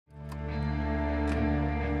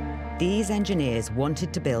These engineers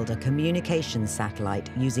wanted to build a communications satellite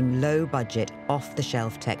using low-budget,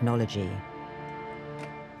 off-the-shelf technology.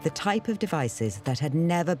 The type of devices that had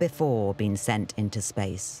never before been sent into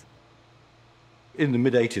space. In the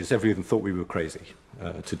mid-80s, everyone thought we were crazy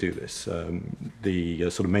to do this. The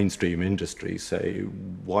sort of mainstream industry say,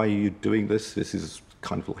 why are you doing this? This is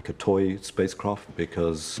kind of like a toy spacecraft,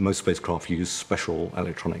 because most spacecraft use special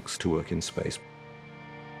electronics to work in space.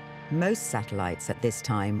 Most satellites at this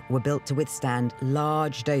time were built to withstand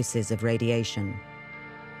large doses of radiation.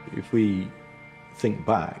 If we think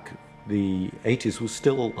back, the 80s was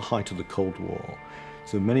still the height of the Cold War.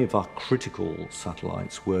 So many of our critical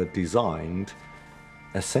satellites were designed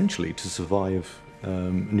essentially to survive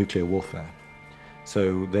nuclear warfare.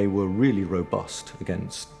 So they were really robust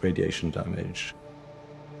against radiation damage.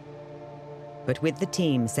 But with the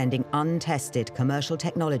team sending untested commercial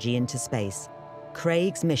technology into space,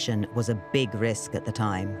 Craig's mission was a big risk at the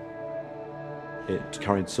time. It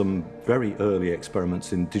carried some very early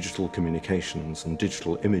experiments in digital communications and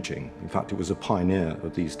digital imaging. In fact, it was a pioneer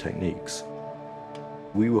of these techniques.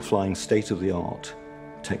 We were flying state-of-the-art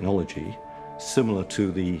technology, similar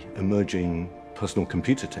to the emerging personal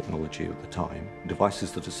computer technology of the time,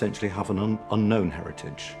 devices that essentially have an unknown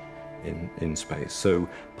heritage in space. So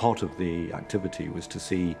part of the activity was to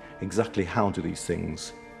see exactly how do these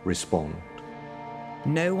things respond.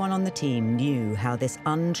 No one on the team knew how this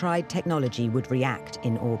untried technology would react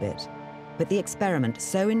in orbit. But the experiment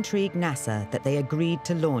so intrigued NASA that they agreed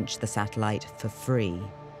to launch the satellite for free.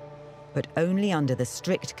 But only under the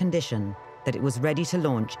strict condition that it was ready to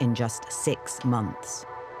launch in just 6 months.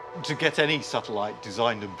 To get any satellite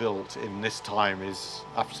designed and built in this time is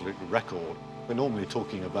absolutely record. We're normally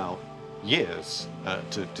talking about years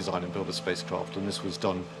to design and build a spacecraft, and this was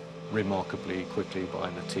done remarkably quickly by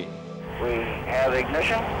the team. We have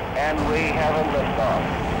ignition, and we have a liftoff.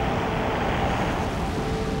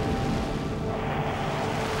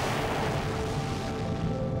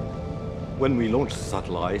 When we launched the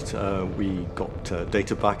satellite, we got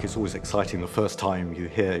data back. It's always exciting the first time you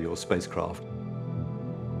hear your spacecraft.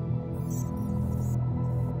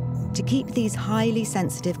 To keep these highly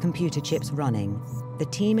sensitive computer chips running, the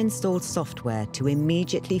team installed software to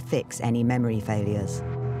immediately fix any memory failures.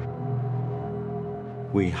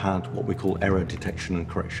 We had what we call error detection and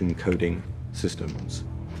correction coding systems.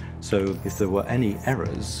 So if there were any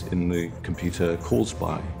errors in the computer caused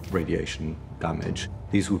by radiation damage,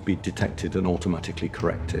 these would be detected and automatically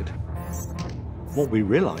corrected. What we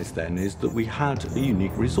realized then is that we had a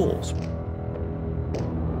unique resource.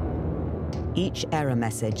 Each error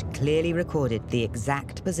message clearly recorded the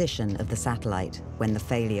exact position of the satellite when the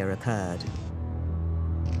failure occurred.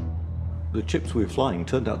 The chips we were flying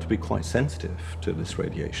turned out to be quite sensitive to this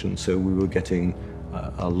radiation, so we were getting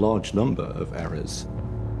a large number of errors.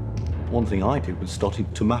 One thing I did was starting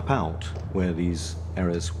to map out where these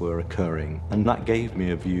errors were occurring, and that gave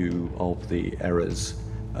me a view of the errors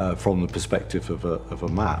from the perspective of a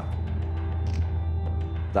map.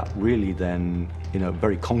 That really then, in a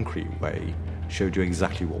very concrete way, showed you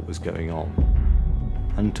exactly what was going on.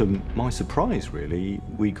 And to my surprise, really,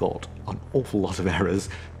 we got an awful lot of errors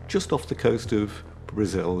just off the coast of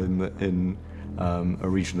Brazil in a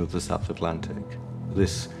region of the South Atlantic.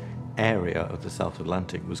 This area of the South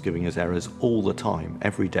Atlantic was giving us errors all the time,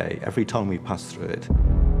 every day, every time we passed through it.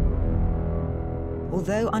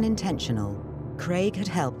 Although unintentional, Craig had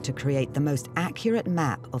helped to create the most accurate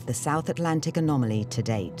map of the South Atlantic Anomaly to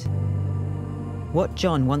date. What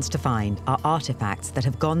John wants to find are artifacts that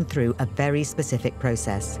have gone through a very specific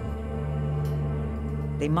process.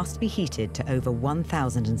 They must be heated to over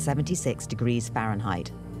 1,076 degrees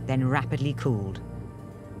Fahrenheit, then rapidly cooled.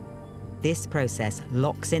 This process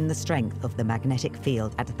locks in the strength of the magnetic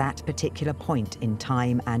field at that particular point in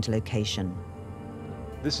time and location.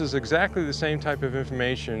 This is exactly the same type of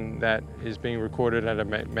information that is being recorded at a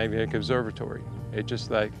magnetic observatory. It's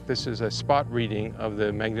just like this is a spot reading of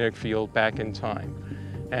the magnetic field back in time.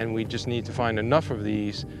 And we just need to find enough of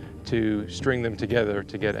these to string them together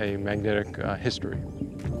to get a magnetic history.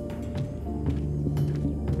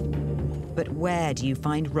 But where do you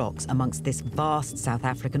find rocks amongst this vast South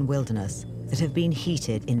African wilderness that have been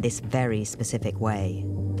heated in this very specific way?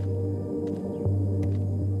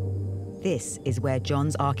 This is where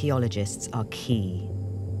John's archaeologists are key.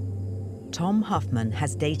 Tom Huffman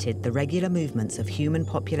has dated the regular movements of human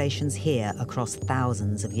populations here across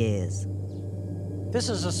thousands of years. This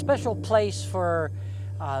is a special place for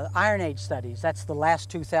Iron Age studies. That's the last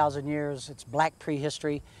 2,000 years. It's black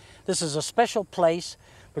prehistory. This is a special place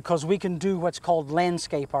because we can do what's called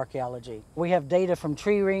landscape archaeology. We have data from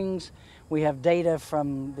tree rings, we have data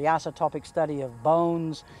from the isotopic study of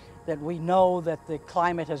bones, that we know that the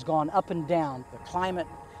climate has gone up and down. The climate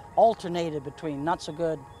alternated between not so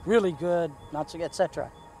good, really good, not so good,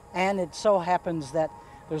 etc. And it so happens that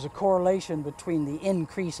there's a correlation between the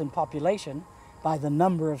increase in population by the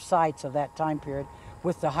number of sites of that time period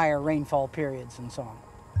with the higher rainfall periods and so on.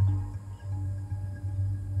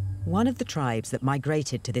 One of the tribes that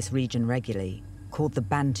migrated to this region regularly, called the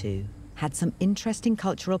Bantu, had some interesting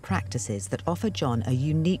cultural practices that offer John a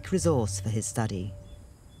unique resource for his study.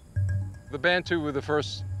 The Bantu were the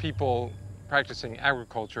first people practicing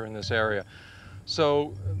agriculture in this area.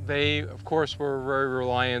 So they, of course, were very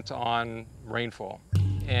reliant on rainfall.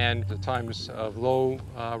 And at times of low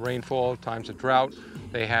rainfall, times of drought,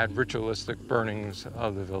 they had ritualistic burnings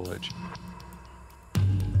of the village.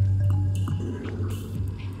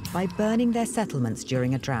 By burning their settlements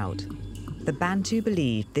during a drought, the Bantu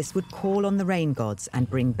believed this would call on the rain gods and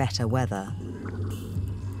bring better weather.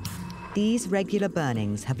 These regular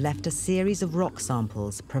burnings have left a series of rock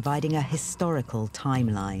samples providing a historical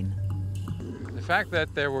timeline. The fact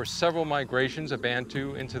that there were several migrations of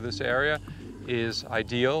Bantu into this area is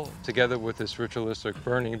ideal, together with this ritualistic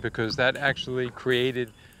burning, because that actually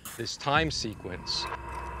created this time sequence.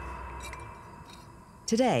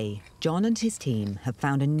 Today, John and his team have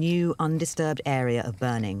found a new undisturbed area of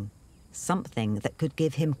burning, something that could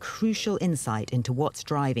give him crucial insight into what's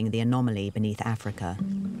driving the anomaly beneath Africa.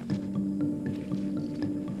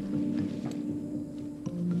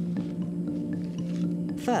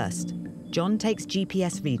 First, John takes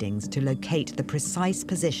GPS readings to locate the precise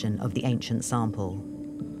position of the ancient sample.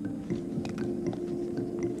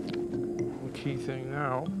 The key thing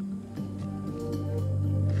now.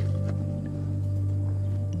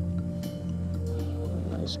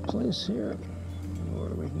 Nice place here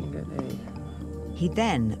where we can get a... He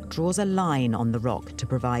then draws a line on the rock to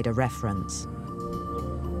provide a reference.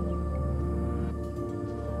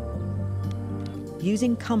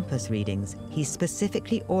 Using compass readings, he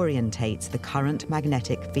specifically orientates the current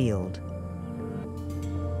magnetic field.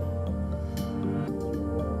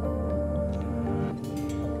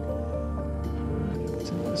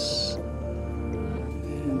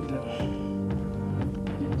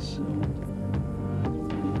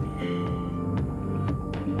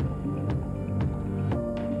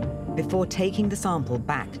 Before taking the sample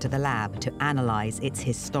back to the lab to analyze its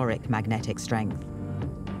historic magnetic strength.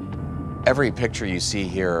 Every picture you see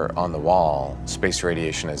here on the wall, space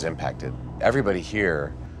radiation has impacted. Everybody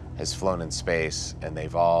here has flown in space, and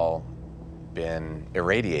they've all been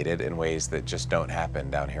irradiated in ways that just don't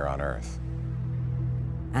happen down here on Earth.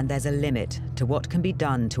 And there's a limit to what can be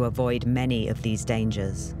done to avoid many of these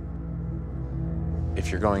dangers.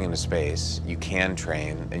 If you're going into space, you can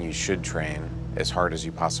train, and you should train as hard as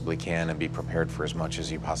you possibly can and be prepared for as much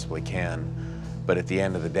as you possibly can. But at the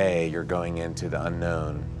end of the day, you're going into the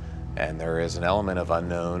unknown, and there is an element of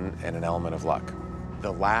unknown and an element of luck.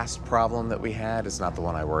 The last problem that we had is not the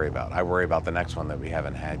one I worry about. I worry about the next one that we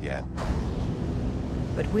haven't had yet.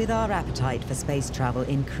 But with our appetite for space travel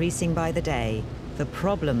increasing by the day, the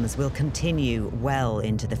problems will continue well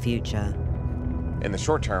into the future. In the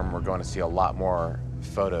short term, we're going to see a lot more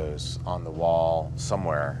photos on the wall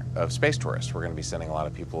somewhere of space tourists. We're going to be sending a lot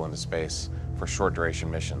of people into space for short duration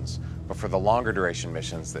missions. But for the longer duration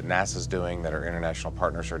missions that NASA's doing, that our international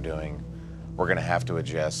partners are doing, we're going to have to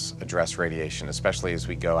address radiation, especially as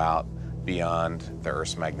we go out beyond the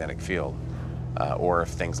Earth's magnetic field. Or if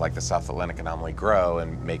things like the South Atlantic Anomaly grow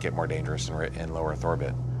and make it more dangerous in low Earth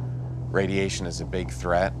orbit. Radiation is a big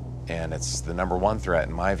threat, and it's the #1 threat,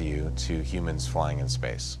 in my view, to humans flying in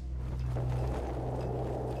space.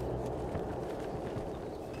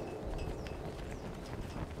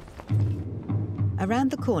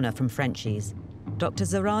 Around the corner from Frenchie's, Dr.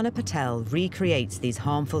 Zarana Patel recreates these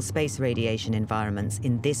harmful space radiation environments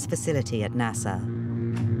in this facility at NASA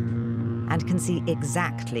and can see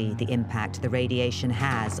exactly the impact the radiation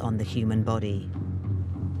has on the human body.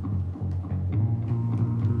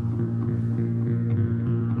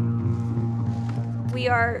 We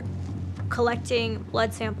are collecting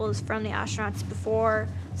blood samples from the astronauts before,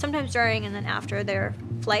 sometimes during and then after their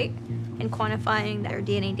flight, and quantifying their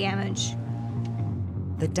DNA damage.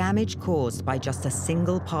 The damage caused by just a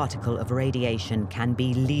single particle of radiation can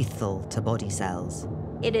be lethal to body cells.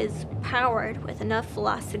 It is powered with enough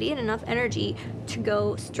velocity and enough energy to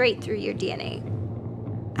go straight through your DNA.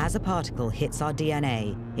 As a particle hits our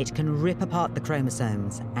DNA, it can rip apart the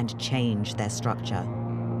chromosomes and change their structure.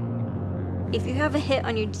 If you have a hit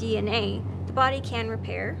on your DNA, the body can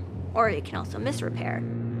repair, or it can also misrepair.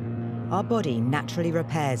 Our body naturally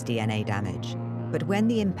repairs DNA damage, but when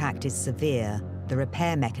the impact is severe, the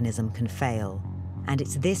repair mechanism can fail, And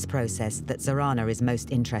it's this process that Zorana is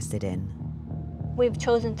most interested in. We've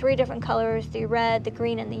chosen 3 different colors, the red, the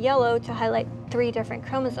green, and the yellow, to highlight 3 different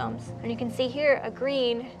chromosomes. And you can see here a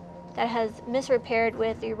green that has misrepaired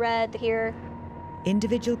with the red here.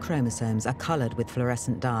 Individual chromosomes are colored with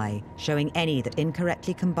fluorescent dye, showing any that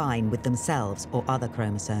incorrectly combine with themselves or other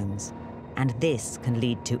chromosomes. And this can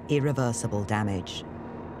lead to irreversible damage.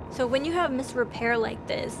 So when you have misrepair like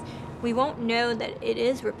this, we won't know that it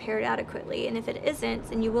is repaired adequately, and if it isn't,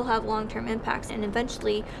 then you will have long-term impacts and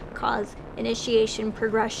eventually cause initiation,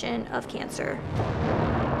 progression of cancer.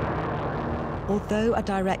 Although a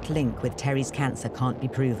direct link with Terry's cancer can't be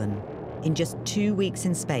proven, in just 2 weeks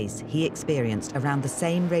in space, he experienced around the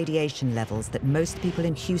same radiation levels that most people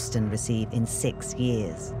in Houston receive in 6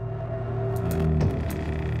 years.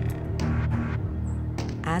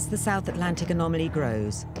 As the South Atlantic Anomaly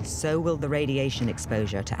grows, so will the radiation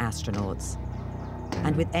exposure to astronauts.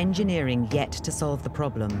 And with engineering yet to solve the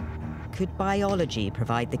problem, could biology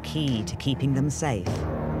provide the key to keeping them safe?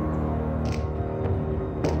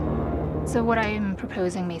 So what I am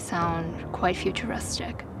proposing may sound quite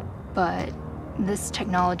futuristic, but this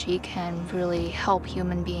technology can really help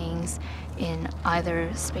human beings in either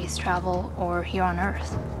space travel or here on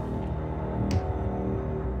Earth.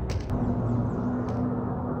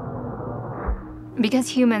 Because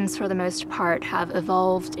humans, for the most part, have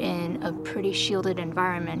evolved in a pretty shielded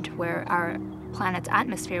environment where our planet's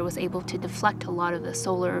atmosphere was able to deflect a lot of the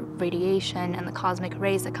solar radiation and the cosmic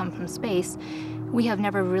rays that come from space, we have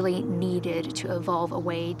never really needed to evolve a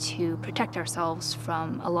way to protect ourselves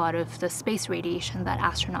from a lot of the space radiation that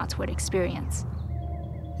astronauts would experience.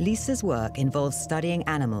 Lisa's work involves studying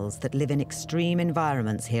animals that live in extreme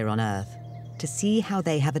environments here on Earth to see how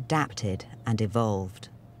they have adapted and evolved.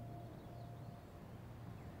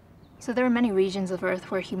 So there are many regions of Earth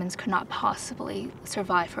where humans could not possibly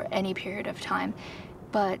survive for any period of time,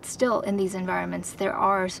 but still in these environments there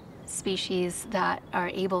are species that are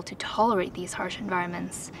able to tolerate these harsh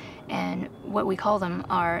environments, and what we call them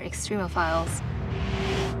are extremophiles.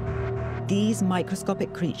 These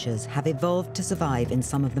microscopic creatures have evolved to survive in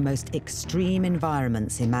some of the most extreme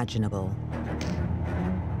environments imaginable.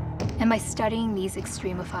 And by studying these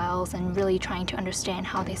extremophiles and really trying to understand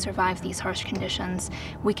how they survive these harsh conditions,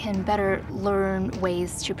 we can better learn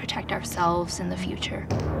ways to protect ourselves in the future.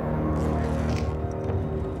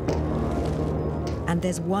 And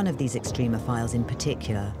there's one of these extremophiles in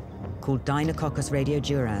particular, called Deinococcus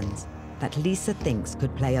radiodurans, that Lisa thinks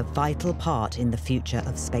could play a vital part in the future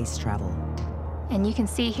of space travel. And you can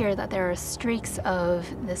see here that there are streaks of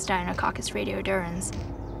this Deinococcus radiodurans.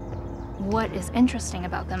 What is interesting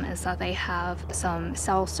about them is that they have some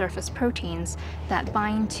cell surface proteins that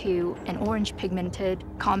bind to an orange pigmented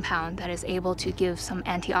compound that is able to give some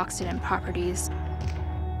antioxidant properties.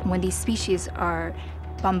 When these species are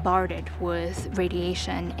bombarded with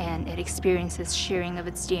radiation and it experiences shearing of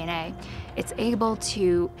its DNA, it's able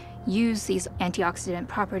to use these antioxidant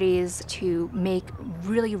properties to make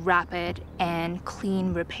really rapid and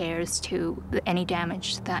clean repairs to any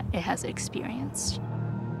damage that it has experienced.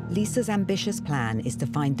 Lisa's ambitious plan is to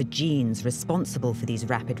find the genes responsible for these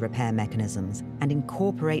rapid repair mechanisms and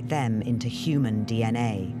incorporate them into human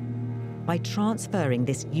DNA. By transferring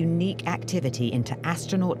this unique activity into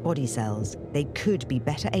astronaut body cells, they could be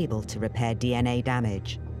better able to repair DNA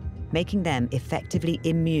damage, making them effectively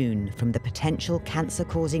immune from the potential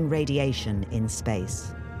cancer-causing radiation in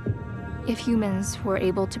space. If humans were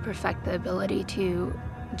able to perfect the ability to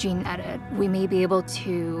gene edit, we may be able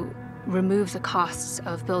to remove the costs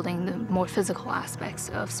of building the more physical aspects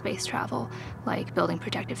of space travel, like building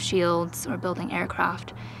protective shields or building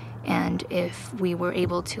aircraft. And if we were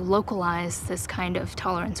able to localize this kind of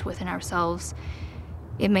tolerance within ourselves,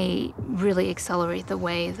 it may really accelerate the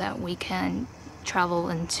way that we can travel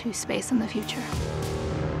into space in the future.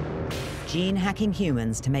 Gene hacking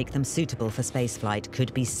humans to make them suitable for spaceflight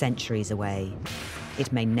could be centuries away.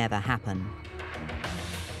 It may never happen.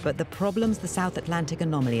 But the problems the South Atlantic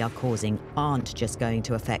Anomaly are causing aren't just going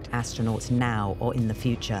to affect astronauts now or in the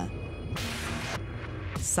future.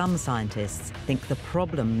 Some scientists think the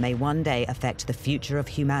problem may one day affect the future of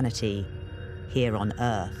humanity here on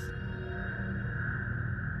Earth.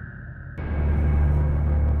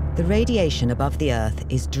 The radiation above the Earth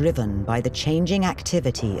is driven by the changing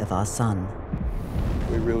activity of our sun.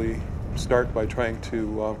 We really start by trying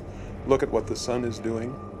to look at what the sun is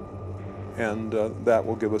doing, and that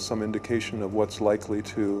will give us some indication of what's likely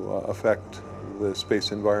to affect the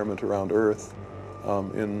space environment around Earth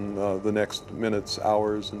in the next minutes,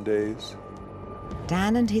 hours, and days.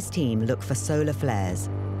 Dan and his team look for solar flares,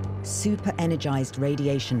 super-energized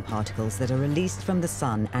radiation particles that are released from the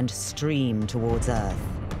sun and stream towards Earth.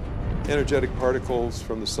 Energetic particles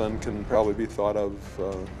from the sun can probably be thought of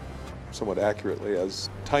somewhat accurately as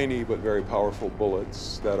tiny but very powerful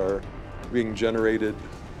bullets that are being generated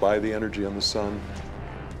by the energy on the sun.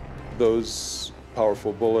 Those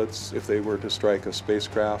powerful bullets, if they were to strike a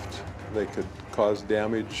spacecraft, they could cause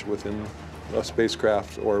damage within a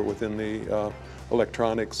spacecraft or within the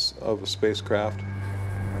electronics of a spacecraft.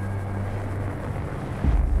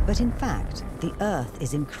 But in fact, the Earth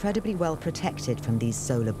is incredibly well protected from these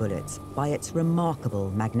solar bullets by its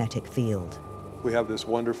remarkable magnetic field. We have this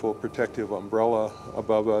wonderful protective umbrella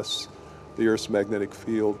above us. The Earth's magnetic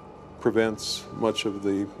field prevents much of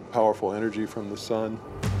the powerful energy from the sun.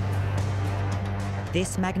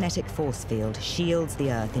 This magnetic force field shields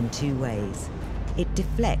the Earth in two ways. It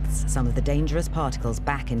deflects some of the dangerous particles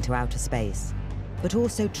back into outer space, but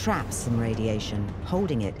also traps some radiation,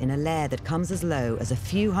 holding it in a layer that comes as low as a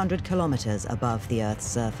few hundred kilometers above the Earth's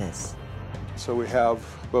surface. So we have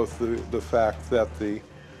both the fact that the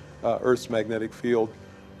Earth's magnetic field,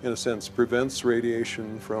 in a sense, prevents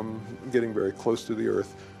radiation from getting very close to the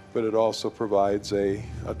Earth, but it also provides a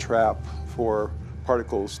trap for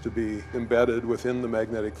particles to be embedded within the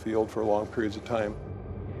magnetic field for long periods of time.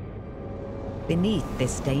 Beneath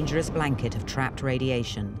this dangerous blanket of trapped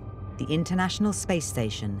radiation, the International Space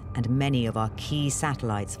Station and many of our key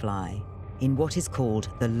satellites fly in what is called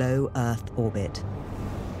the low Earth orbit.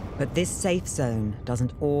 But this safe zone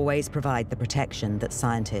doesn't always provide the protection that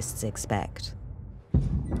scientists expect.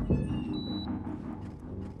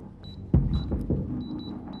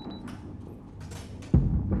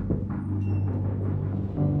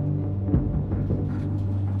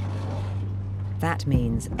 That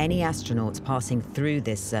means any astronauts passing through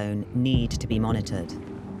this zone need to be monitored.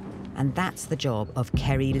 And that's the job of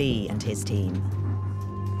Kerry Lee and his team.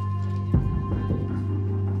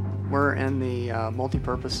 We're in the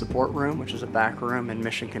multi-purpose support room, which is a back room in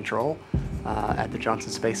mission control at the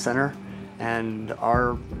Johnson Space Center. And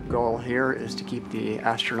our goal here is to keep the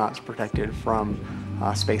astronauts protected from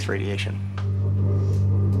space radiation.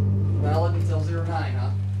 Valid until 09, huh?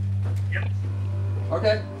 Yep.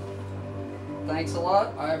 Okay. Thanks a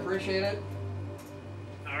lot. I appreciate it.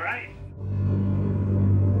 All right.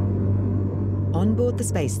 On board the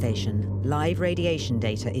space station, live radiation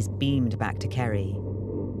data is beamed back to Kerry.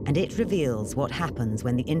 And it reveals what happens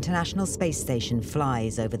when the International Space Station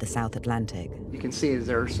flies over the South Atlantic. You can see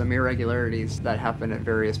there are some irregularities that happen at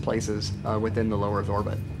various places within the low Earth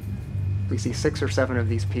orbit. We see 6 or 7 of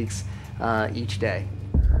these peaks each day.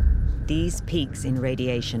 These peaks in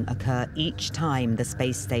radiation occur each time the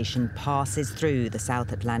space station passes through the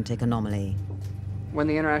South Atlantic Anomaly. When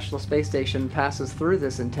the International Space Station passes through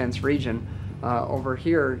this intense region, over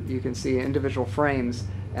here you can see individual frames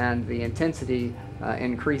and the intensity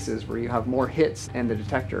increases where you have more hits in the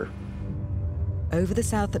detector. Over the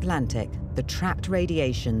South Atlantic, the trapped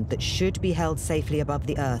radiation that should be held safely above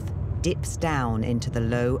the Earth dips down into the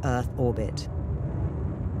low Earth orbit,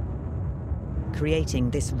 creating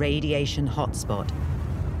this radiation hotspot,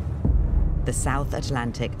 the South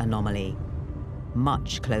Atlantic Anomaly,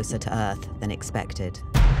 much closer to Earth than expected.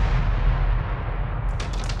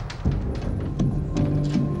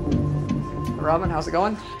 Robin, how's it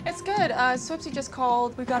going? It's good. Swipsy just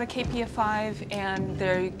called. We've got a KP of 5, and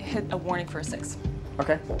they hit a warning for a 6.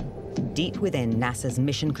 Okay. Deep within NASA's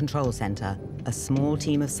Mission Control Center, a small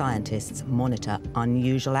team of scientists monitor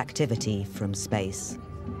unusual activity from space.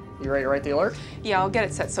 You ready to write the alert? Yeah, I'll get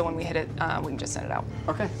it set so when we hit it, we can just send it out.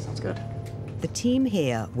 Okay, sounds good. The team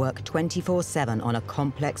here work 24/7 on a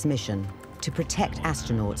complex mission to protect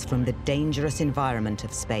astronauts from the dangerous environment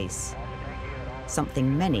of space,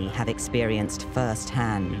 something many have experienced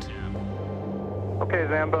firsthand. Okay,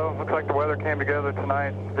 Zambo, looks like the weather came together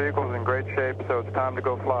tonight. The vehicle's in great shape, so it's time to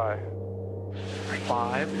go fly.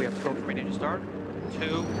 5, we have to go for immediate start.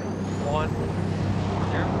 2, 1,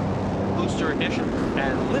 0. Booster ignition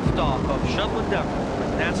and liftoff of Shuttle Endeavour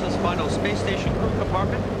with NASA's final space station crew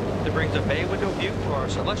compartment that brings a bay window view to our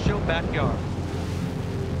celestial backyard.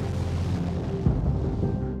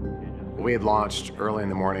 We had launched early in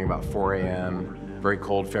the morning, about 4 a.m., very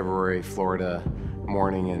cold February, Florida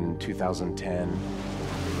morning in 2010.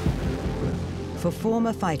 For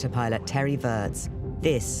former fighter pilot Terry Virts,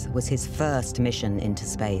 this was his first mission into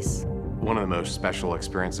space. One of the most special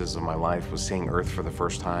experiences of my life was seeing Earth for the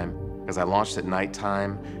first time, because I launched at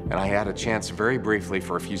nighttime, and I had a chance very briefly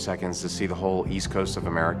for a few seconds to see the whole east coast of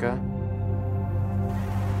America.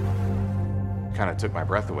 Kind of took my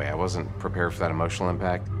breath away. I wasn't prepared for that emotional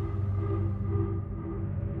impact.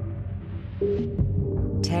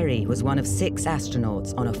 Terry was one of 6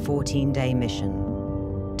 astronauts on a 14-day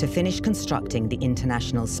mission to finish constructing the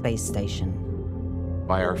International Space Station.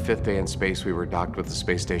 By our 5th day in space, we were docked with the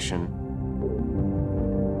space station.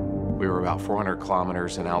 We were about 400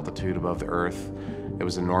 kilometers in altitude above the Earth. It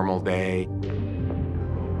was a normal day.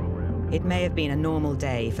 It may have been a normal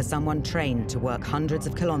day for someone trained to work hundreds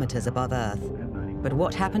of kilometers above Earth, but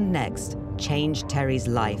what happened next changed Terry's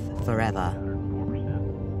life forever.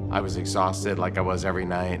 I was exhausted like I was every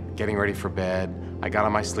night, getting ready for bed. I got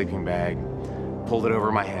on my sleeping bag, pulled it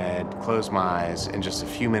over my head, closed my eyes, and just a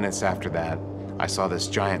few minutes after that, I saw this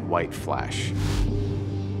giant white flash.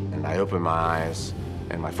 And I opened my eyes,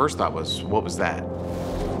 and my first thought was, what was that?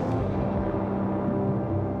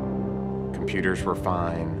 Computers were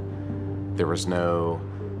fine. There was no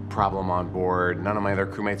problem on board. None of my other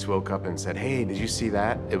crewmates woke up and said, hey, did you see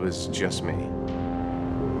that? It was just me.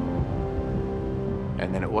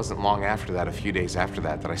 And then it wasn't long after that, a few days after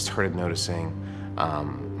that, that I started noticing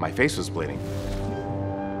my face was bleeding.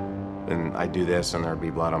 And I'd do this and there'd be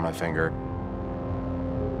blood on my finger.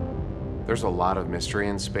 There's a lot of mystery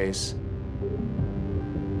in space.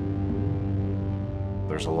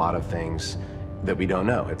 There's a lot of things that we don't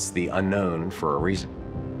know. It's the unknown for a reason.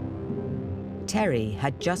 Terry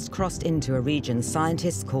had just crossed into a region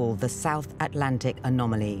scientists call the South Atlantic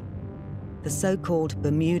Anomaly, the so-called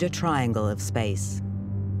Bermuda Triangle of space.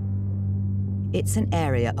 It's an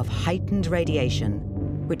area of heightened radiation,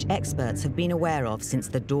 which experts have been aware of since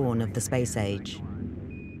the dawn of the space age.